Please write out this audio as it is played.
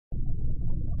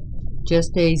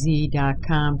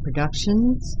Az.com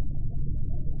Productions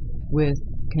with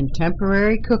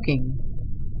Contemporary Cooking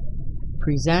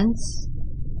presents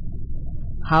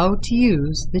How to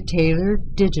Use the Taylor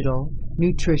Digital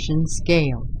Nutrition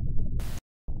Scale.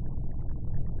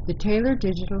 The Taylor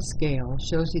Digital Scale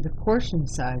shows you the portion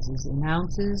sizes in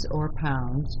ounces or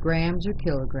pounds, grams or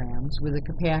kilograms, with a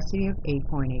capacity of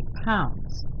 8.8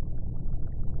 pounds.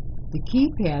 The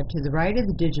keypad to the right of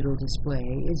the digital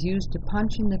display is used to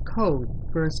punch in the code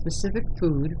for a specific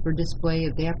food for display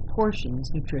of that portion's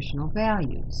nutritional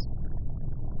values.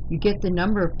 You get the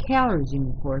number of calories in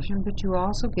your portion, but you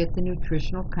also get the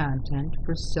nutritional content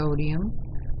for sodium,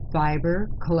 fiber,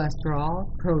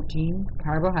 cholesterol, protein,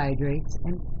 carbohydrates,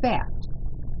 and fat.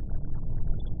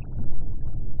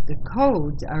 The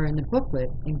codes are in the booklet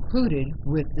included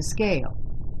with the scale.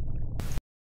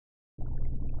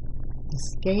 The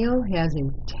scale has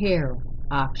a tare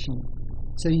option,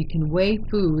 so you can weigh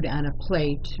food on a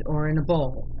plate or in a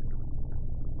bowl.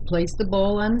 Place the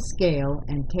bowl on the scale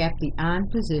and tap the on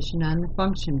position on the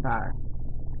function bar.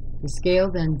 The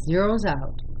scale then zeroes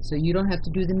out, so you don't have to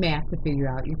do the math to figure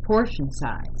out your portion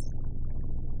size.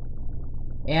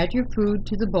 Add your food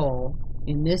to the bowl,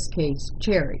 in this case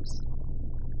cherries.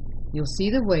 You'll see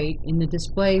the weight in the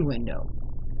display window.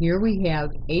 Here we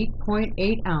have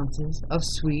 8.8 ounces of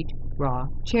sweet raw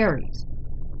cherries.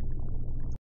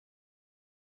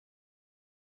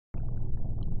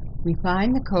 We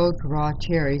find the code for raw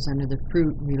cherries under the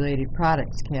fruit and related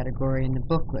products category in the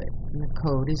booklet, and the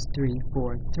code is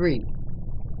 343.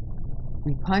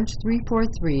 We punch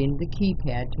 343 into the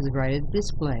keypad to the right of the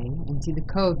display and see the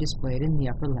code displayed in the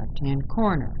upper left-hand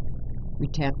corner. We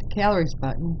tap the calories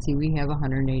button and see we have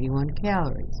 181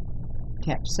 calories.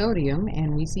 Tap sodium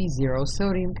and we see 0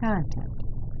 sodium content.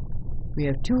 We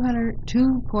have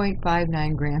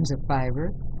 2.59 grams of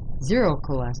fiber, 0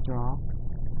 cholesterol,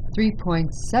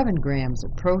 3.7 grams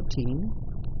of protein,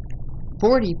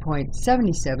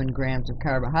 40.77 grams of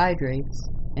carbohydrates,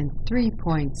 and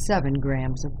 3.7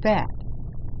 grams of fat.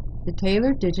 The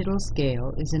Taylor Digital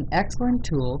Scale is an excellent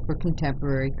tool for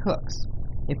contemporary cooks.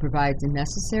 It provides the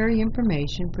necessary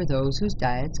information for those whose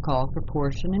diets call for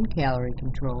portion and calorie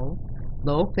control,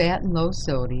 low fat and low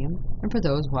sodium, and for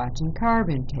those watching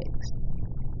carb intakes.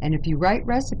 And if you write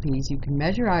recipes, you can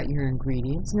measure out your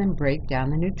ingredients and then break down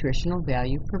the nutritional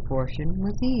value per portion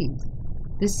with ease.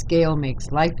 This scale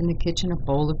makes life in the kitchen a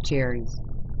bowl of cherries.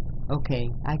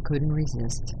 Okay, I couldn't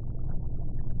resist.